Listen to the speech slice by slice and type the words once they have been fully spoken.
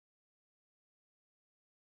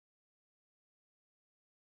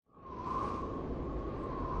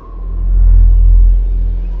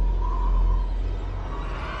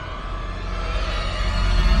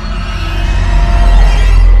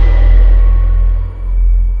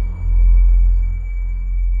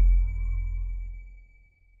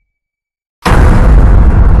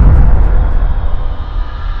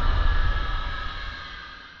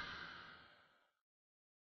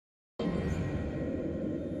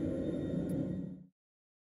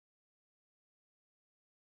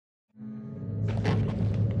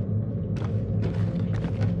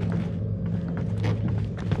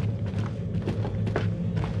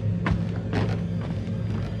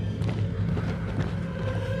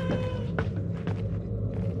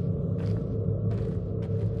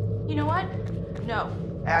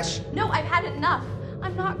Ash. No, I've had enough.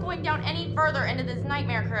 I'm not going down any further into this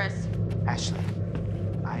nightmare, Chris. Ashley,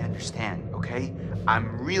 I understand, okay?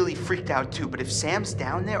 I'm really freaked out too, but if Sam's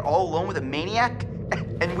down there all alone with a maniac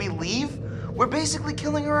and we leave, we're basically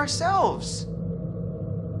killing her ourselves.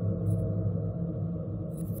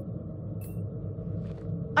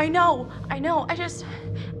 I know. I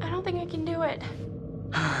don't think I can do it.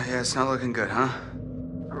 Yeah, it's not looking good, huh?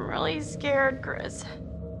 I'm really scared, Chris.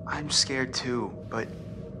 I'm scared too, but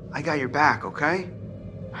I got your back, okay?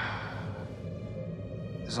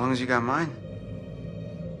 As long as you got mine.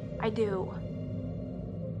 I do.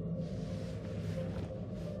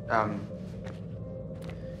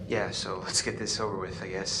 Yeah, so let's get this over with, I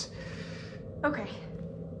guess. Okay.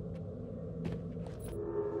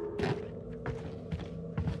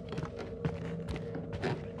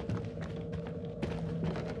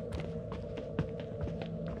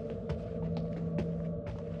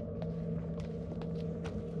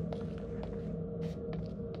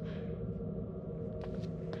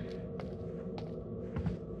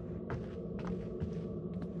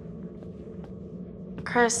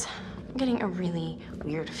 Chris, I'm getting a really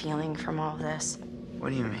weird feeling from all of this. What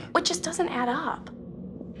do you mean? It just doesn't add up.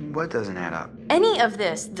 What doesn't add up? Any of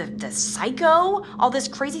this, the psycho, all this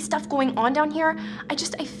crazy stuff going on down here, I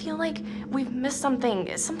feel like we've missed something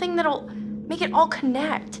that'll make it all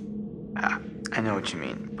connect. I know what you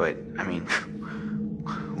mean, but I mean,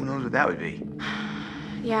 who knows what that would be?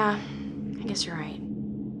 Yeah, I guess you're right.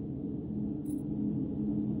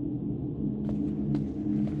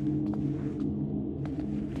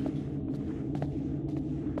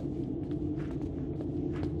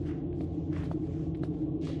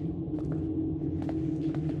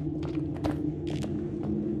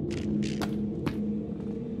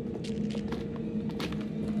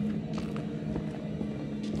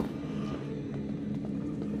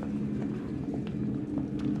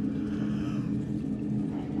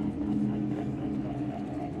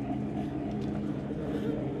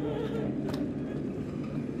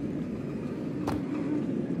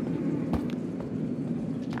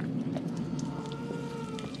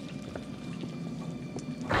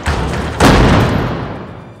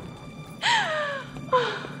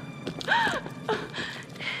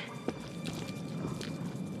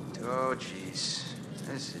 Oh, jeez.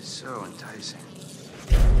 This is so enticing.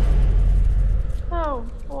 Oh,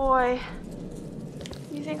 boy.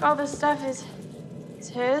 You think all this stuff is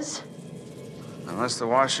his? Unless the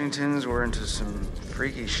Washingtons were into some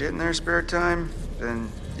freaky shit in their spare time,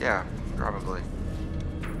 then yeah, probably.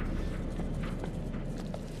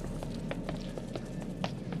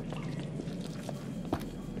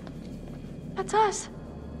 That's us.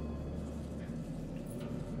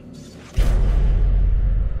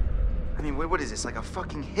 I mean, what is this, like a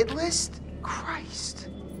fucking hit list? Christ.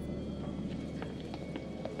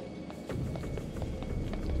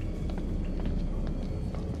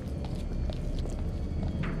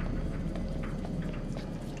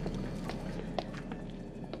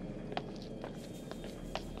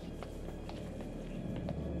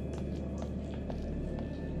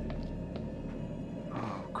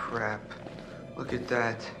 Oh, crap. Look at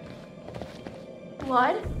that.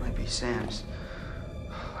 Blood? Might be Sam's.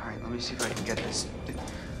 Alright, let me see if I can get this.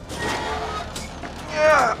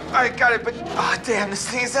 Yeah, I got it, but oh damn, this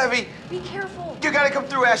thing is heavy. Be careful. You gotta come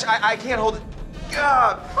through, Ash. I can't hold it.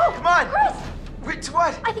 Oh, come on. Chris! Wait,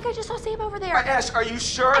 what? I think I just saw Sam over there. Ash, are you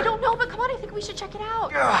sure? I don't know, but come on, I think we should check it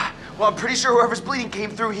out. Well, I'm pretty sure whoever's bleeding came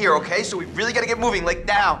through here, okay? So we really gotta get moving, like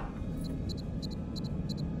now.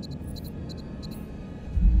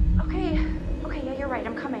 Okay, yeah, you're right,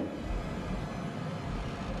 I'm coming.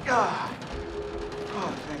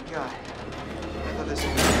 Oh, thank God. I thought this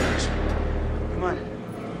would be dangerous. Come on.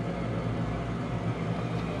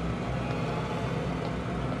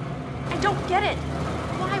 I don't get it.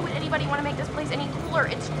 Why would anybody want to make this place any cooler?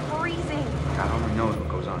 It's freezing. God only knows what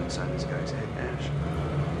goes on inside this guy's head, Ash.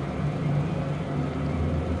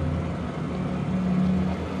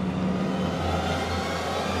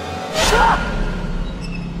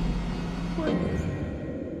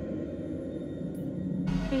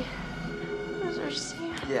 Those are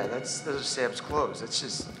Sam. Yeah, those are Sam's clothes. That's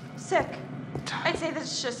just... Sick. I'd say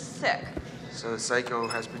this is just sick. So the psycho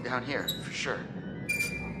has been down here, for sure. Do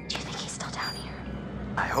you think he's still down here?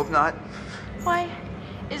 I hope not. Why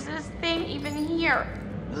is this thing even here?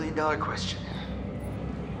 $1 million question.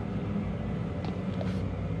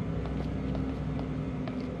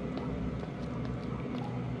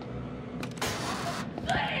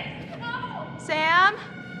 Sam?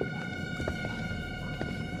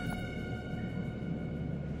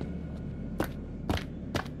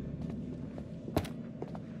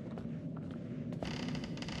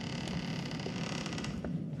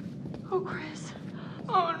 Oh, Chris.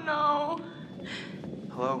 Oh, no.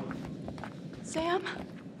 Hello? Sam?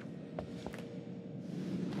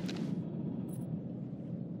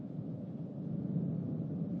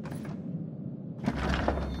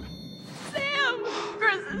 Sam!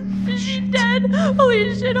 Chris, is she dead?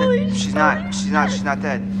 Holy shit, holy shit. She's not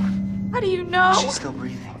dead. How do you know? She's still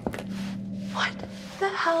breathing. What the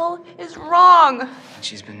hell is wrong?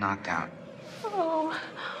 She's been knocked out.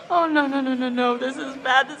 Oh, no. This is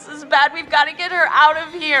bad. We've got to get her out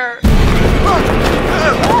of here.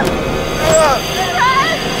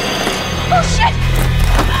 Oh, shit!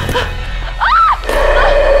 Ah!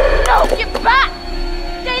 No, get back!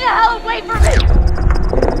 Stay the hell away from me!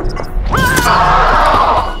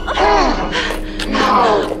 No.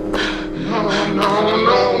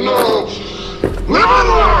 Live and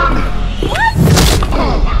learn! What?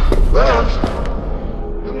 Live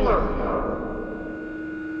and learn.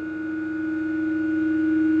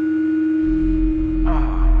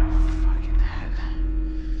 Fucking head.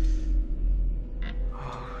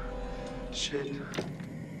 Oh, shit.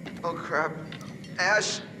 Oh, crap.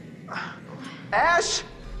 Ash! Ash!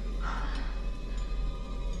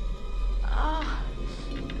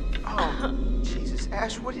 Oh, Jesus.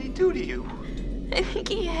 Ash, what did he do to you? I think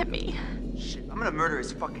he hit me. Shit, I'm gonna murder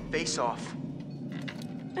his fucking face off.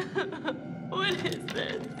 What is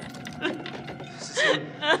this? This is him.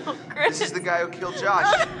 No, Chris. This is the guy who killed Josh.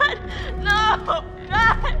 No,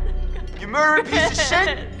 God. You murdered piece of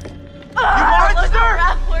shit! Look monster!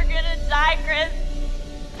 around. We're gonna die, Chris.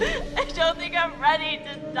 I don't think I'm ready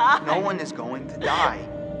to die. No one is going to die.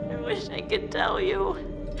 I wish I could tell you.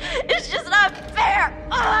 It's just not fair.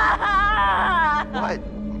 What?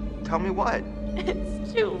 Tell me what?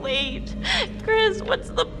 It's too late. Chris, what's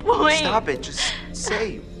the point? Stop it. Just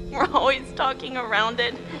say. We're always talking around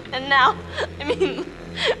it. And now,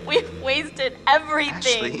 we've wasted everything.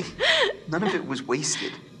 Actually, none of it was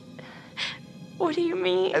wasted. What do you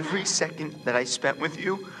mean? Every second that I spent with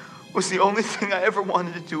you was the only thing I ever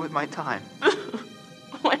wanted to do with my time.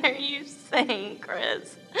 What are you saying,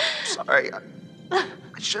 Chris? Sorry. I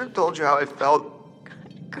should have told you how I felt.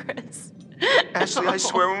 Chris. Ashley, I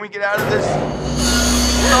swear when we get out of this...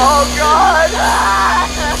 Oh, God! No.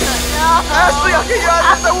 Ashley, I'll get you out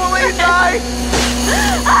of this. I won't let you die.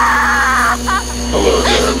 Hello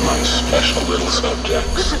there, my special little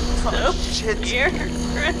subjects. So Shit. scared,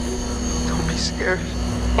 Chris. Don't be scared.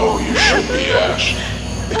 Oh, you should be, Ash.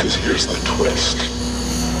 Because here's the twist.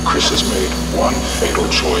 Chris has made one fatal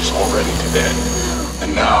choice already today.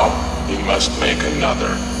 And now, he must make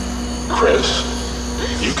another. Chris,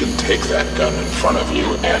 you can take that gun in front of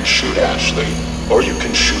you and shoot Ashley, or you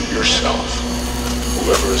can shoot yourself.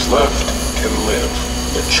 Whoever is left can live.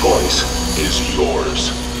 The choice is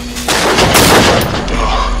yours.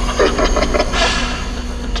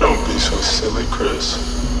 Don't be so silly, Chris.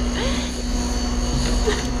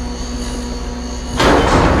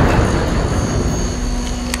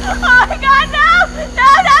 Oh my God, no! Chris!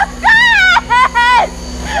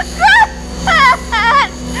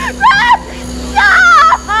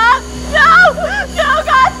 Stop! No,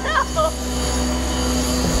 God, no!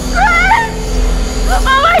 Chris! Oh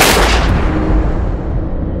my God!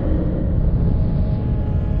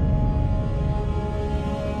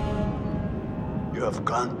 You have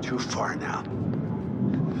gone too far now.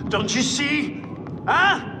 Don't you see?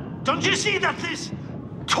 Huh? Don't you see that this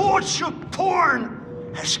torture porn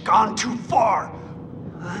has gone too far?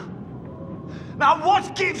 Huh? Now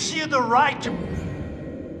what gives you the right to